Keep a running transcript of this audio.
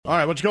All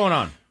right, what's going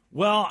on?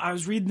 Well, I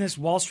was reading this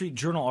Wall Street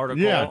Journal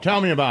article. Yeah,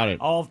 tell me about it.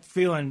 All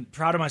feeling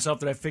proud of myself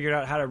that I figured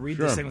out how to read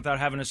this thing without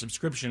having a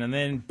subscription, and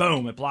then,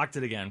 boom, it blocked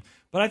it again.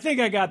 But I think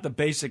I got the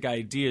basic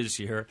ideas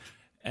here,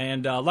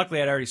 and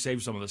luckily I'd already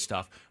saved some of the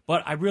stuff.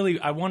 But I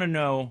want to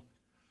know,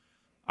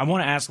 I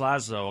want to ask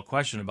Laszlo a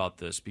question about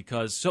this,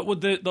 because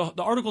the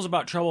article's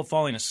about trouble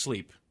falling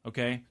asleep,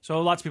 okay? So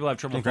lots of people have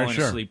trouble falling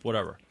asleep,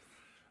 whatever.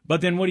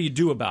 But then what do you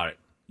do about it?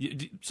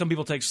 Some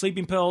people take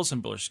sleeping pills. Some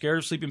people are scared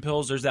of sleeping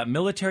pills. There's that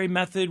military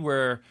method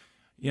where,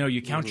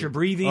 you count your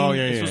breathing.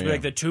 It's supposed to be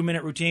like the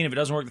 2-minute routine. If it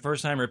doesn't work the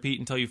first time, repeat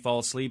until you fall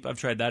asleep. I've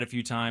tried that a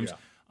few times.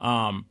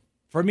 Yeah.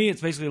 For me, it's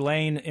basically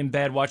laying in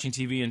bed watching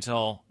TV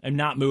and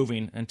not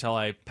moving until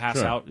I pass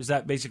out. Is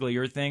that basically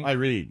your thing? I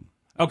read.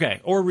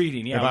 Okay, or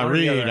reading. Yeah. If I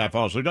read, I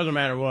fall asleep. It doesn't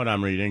matter what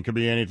I'm reading. It could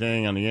be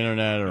anything on the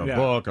internet or a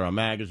book or a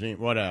magazine,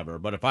 whatever.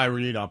 But if I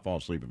read, I'll fall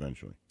asleep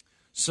eventually.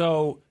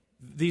 So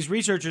these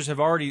researchers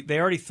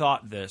already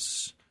thought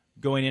this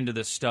going into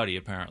this study,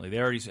 apparently. They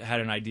already had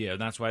an idea,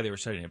 and that's why they were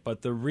studying it.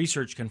 But the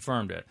research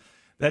confirmed it,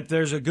 that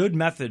there's a good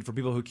method for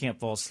people who can't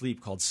fall asleep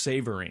called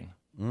savoring.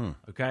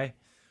 Okay?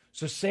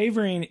 So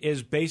savoring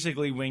is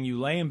basically when you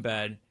lay in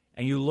bed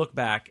and you look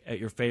back at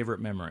your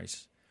favorite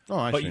memories. Oh,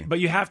 I see. But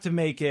you have to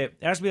make it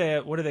has to be,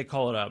 what do they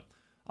call it,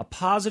 a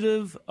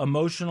positive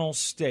emotional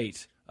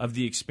state of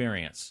the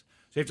experience.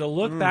 So you have to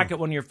look back at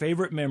one of your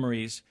favorite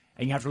memories,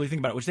 and you have to really think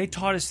about it, which they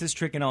taught us this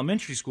trick in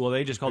elementary school.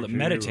 They just called it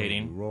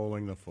meditating.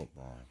 Rolling the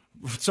football.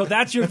 So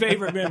that's your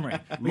favorite memory.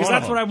 Because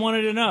that's what I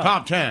wanted to know.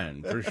 Top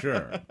 10, for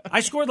sure. I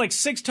scored like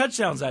 6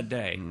 touchdowns that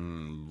day.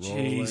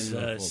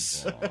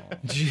 Jesus.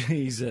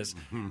 Jesus.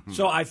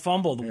 So I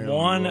fumbled.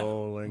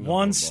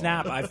 One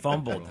snap I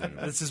fumbled.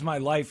 This is my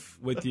life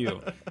with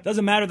you.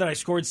 Doesn't matter that I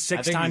scored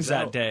 6 times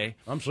that day.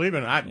 I'm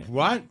sleeping.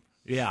 What?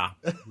 Yeah.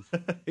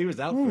 He was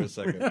out for a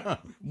second.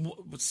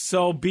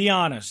 So be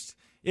honest.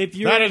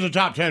 That is a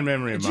top 10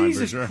 memory of mine.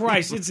 Jesus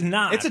Christ, it's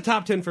not. It's a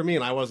top 10 for me,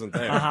 and I wasn't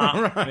there.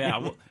 Right. Yeah,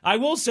 well, I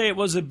will say it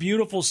was a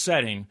beautiful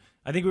setting.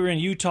 I think we were in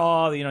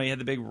Utah. You had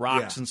the big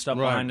rocks and stuff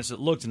behind us. It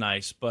looked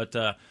nice, but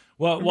it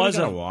was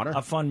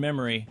a fun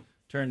memory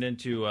turned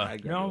into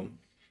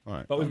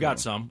But we've got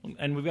some,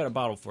 and we've got a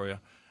bottle for you.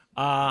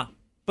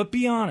 But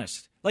be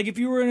honest, like if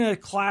you were in a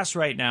class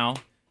right now,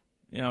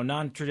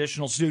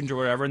 non-traditional student or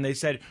whatever, and they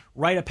said,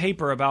 write a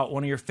paper about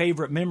one of your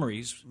favorite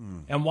memories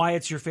and why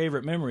it's your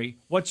favorite memory.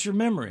 What's your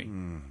memory?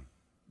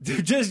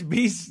 Just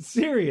be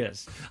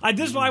serious.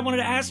 This is why I wanted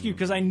to ask you,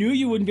 because I knew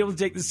you wouldn't be able to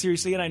take this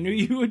seriously, and I knew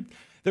you would.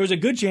 There was a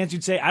good chance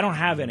you'd say, I don't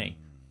have any.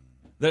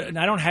 I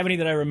don't have any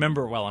that I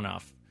remember well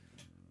enough.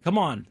 Come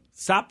on.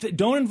 Stop.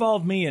 Don't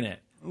involve me in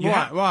it.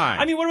 Why?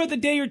 I mean, what about the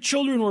day your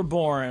children were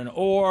born,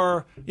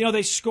 or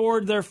they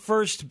scored their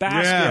first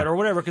basket, or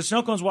whatever? Because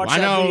Snowcone's watched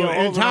that video.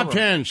 In top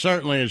 10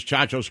 certainly is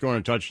Chacho scoring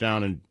a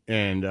touchdown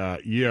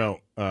and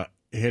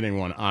hitting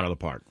one out of the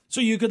park. So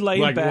you could lay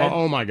in bed. Well,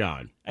 oh my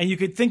God! And you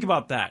could think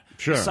about that.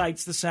 Sure. The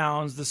sights, the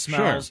sounds, the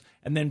smells,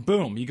 and then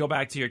boom, you go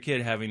back to your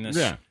kid having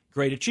this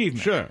great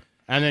achievement. Sure.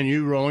 And then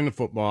you rolling the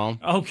football.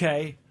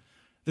 Okay.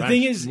 The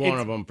thing is, one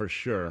of them for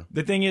sure.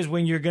 The thing is,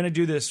 when you're going to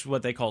do this,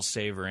 what they call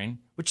savoring,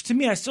 which to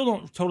me, I still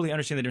don't totally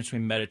understand the difference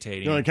between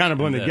meditating. They kind of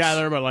blend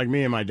together, but like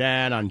me and my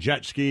dad on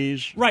jet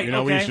skis. Right,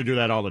 we used to do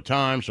that all the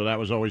time, so that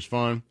was always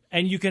fun.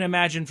 And you can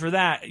imagine for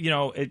that,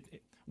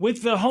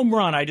 with the home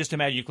run, I just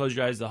imagine you close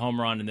your eyes, the home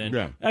run, and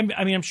then, I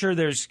mean, I'm sure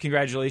there's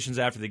congratulations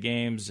after the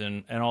games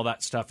and all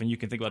that stuff, and you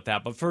can think about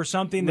that. But for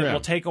something that will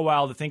take a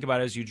while to think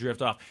about as you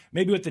drift off,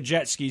 maybe with the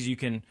jet skis,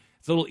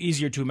 it's a little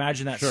easier to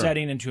imagine that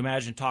setting and to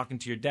imagine talking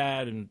to your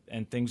dad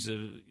and things of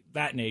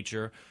that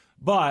nature.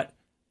 But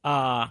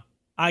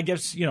I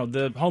guess,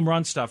 the home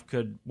run stuff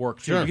could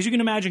work too. Because you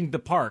can imagine the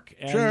park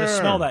and the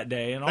smell that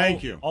day and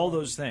all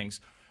those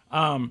things.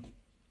 But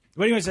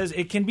anyway, it says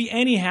it can be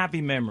any happy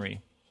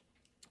memory,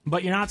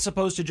 but you're not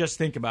supposed to just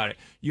think about it.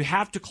 You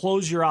have to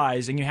close your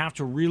eyes and you have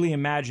to really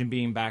imagine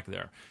being back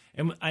there.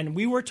 And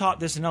we were taught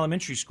this in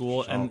elementary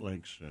school. Salt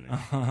Lake City.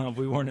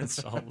 We weren't in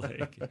Salt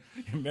Lake.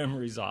 Your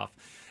memory's off.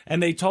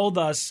 And they told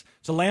us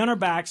to lay on our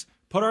backs,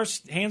 put our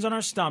hands on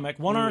our stomach,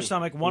 one on our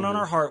stomach, one on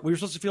our heart. We were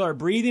supposed to feel our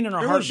breathing and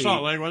our heartbeat. It was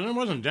Salt Lake, wasn't it? It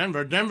wasn't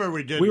Denver. Denver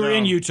we did. We were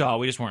in Utah.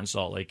 We just weren't in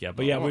Salt Lake yet.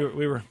 But yeah, we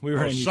were in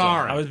Utah.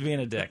 Sorry. I was being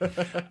a dick.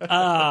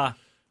 I'm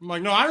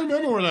like, no, I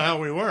remember where the hell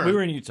we were. We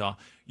were in Utah.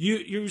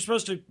 You were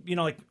supposed to,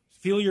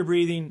 feel your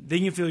breathing,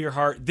 then you feel your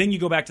heart, then you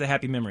go back to the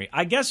happy memory.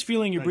 I guess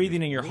feeling your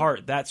breathing and your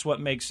heart, that's what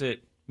makes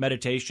it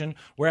meditation,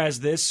 whereas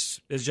this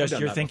is just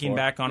you're thinking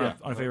back on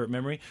a favorite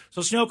memory.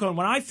 So Snowcone,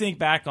 when I think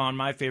back on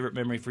my favorite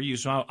memory for you,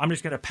 so I'm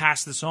just going to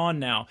pass this on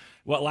now,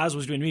 what Laz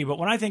was doing to me, but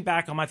when I think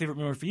back on my favorite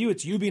memory for you,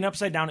 it's you being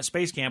upside down at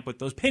space camp with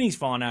those pennies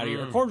falling out of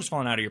your, or quarters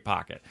falling out of your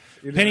pocket.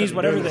 Pennies,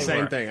 whatever they were.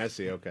 Same thing, I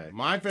see, okay.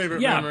 My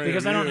favorite memory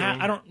because I don't know.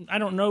 I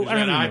don't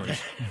have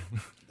memories.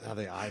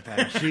 The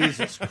iPad,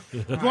 Jesus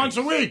Christ. Once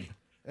a week.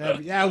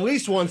 At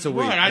least once a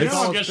week. Right, I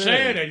know, I'm just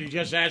saying it. You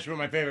just asked me what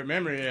my favorite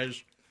memory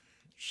is.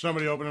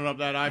 Somebody opening up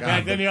that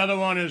iPad. Then the other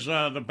one is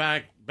the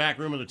back back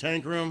room of the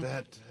tank room.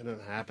 That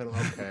didn't happen.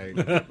 Okay.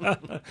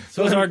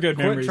 Those are good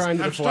memories.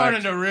 I'm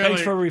starting to really.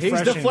 Thanks for refreshing.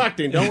 He's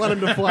deflecting. Don't let him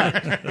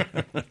deflect.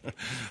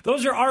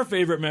 Those are our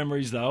favorite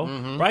memories,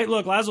 though, right?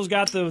 Look, Laszlo's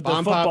got the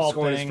Bomb football Pop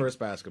scored thing. his first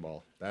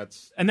basketball.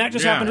 And that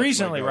just happened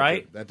recently,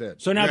 right? That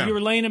did. So now if you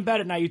were laying in bed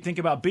at night, you'd think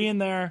about being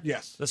there.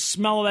 Yes. The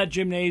smell of that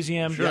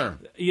gymnasium. Sure.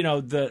 You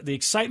know, the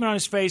excitement on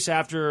his face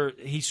after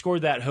he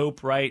scored that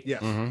hoop, right?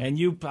 Yes. And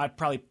you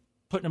probably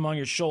putting him on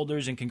your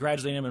shoulders and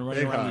congratulating him and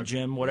running around the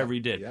gym, whatever he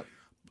did. Yep.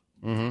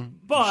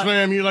 But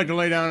Slam, you like to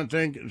lay down and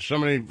think.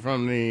 Somebody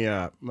from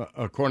the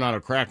Coronado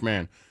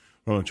Crackman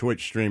on a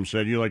Twitch stream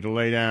said you like to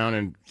lay down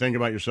and think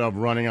about yourself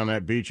running on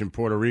that beach in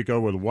Puerto Rico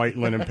with white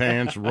linen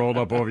pants rolled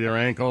up over your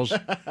ankles.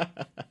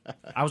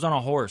 I was on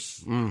a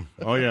horse.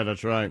 Oh, yeah,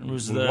 that's right. It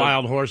was with the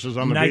wild horses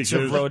on the Knights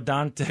beaches. of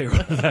Rodante,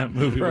 whatever that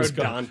movie was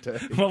called.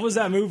 Rodante. What was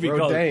that movie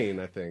called? Rodane,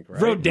 I think,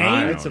 right? Rodane?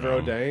 Knights of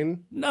Rodane.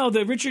 No,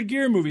 the Richard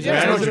Gere movies.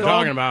 Yeah, I know what you're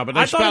talking about, but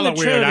they spell it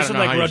weird. I don't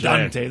know how you say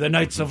Rodante, it. the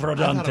Knights of I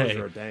thought it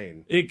Rodante. was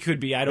Rodane. It could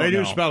be. I don't know. They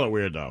do spell it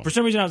weird, though. For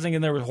some reason, I was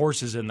thinking there were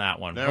horses in that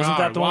one. There Wasn't are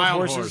that the one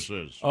wild with horses?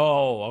 horses.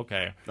 Oh,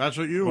 okay. That's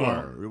what you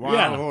were.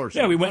 Wild horses.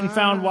 Yeah, we went and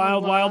found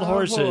wild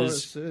horses,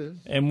 horses.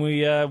 and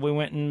we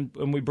went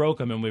and we broke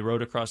them, and we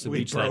rode across the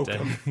beach that broke day.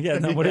 'em. Yeah,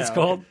 isn't that what it's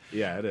called?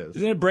 Yeah, it is.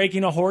 Isn't it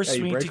breaking a horse? Yeah,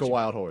 you when break teach- a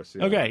wild horse.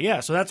 Yeah. Okay, yeah,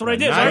 so that's what I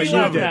did. Nice. Why are you You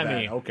laughing did at that.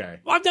 me? Okay.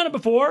 Well, I've done it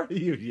before.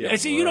 Yeah,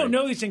 See, you don't right.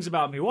 know these things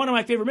about me. One of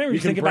my favorite memories.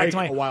 You can Think back to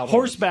break my a wild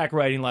horse. horseback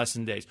riding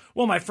lesson days.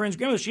 Well, my friend's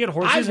grandmother, she had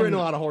horses. I've ridden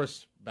and- a lot of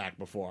horseback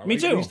before. Me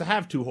too. We used to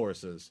have 2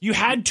 horses. You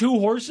had 2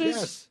 horses?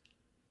 Yes.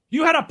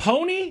 You had a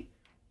pony?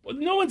 Well,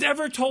 no one's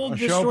ever told this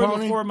show story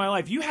pony? before in my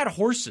life. You had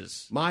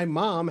horses. My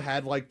mom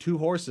had like 2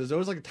 horses. It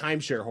was like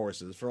timeshare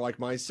horses for like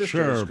my sisters.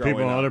 Sure, growing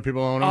up. other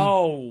people own them.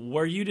 Oh,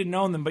 where you didn't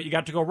own them, but you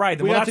got to go ride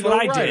them. We Well, got that's to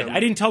what go I ride did. them. I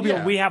didn't tell people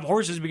Yeah. we have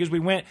horses because we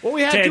went Well,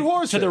 we had to, 2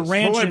 horses. to the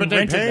ranch Well, wait, and but they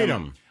rented paid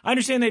them. them. I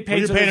understand they paid Well,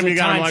 you so paid there's them, you a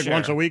got them like timeshare.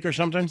 once a week or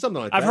something?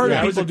 Something like I've that. heard Yeah, I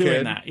of was people a doing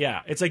kid. that.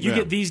 Yeah, it's like you Yeah.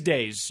 get these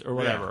days or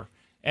whatever,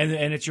 and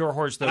it's your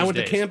horse those I went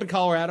days. to camp in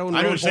Colorado and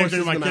I do rode the same thing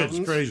with my horses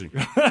in the kids. It's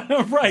mountains.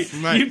 crazy. Right.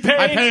 Right. You pay,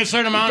 I pay a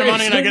certain amount of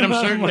money and I get them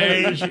certain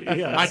days.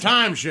 Yes. I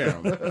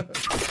timeshare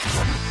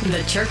them.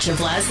 The Church of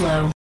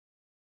Laszlo.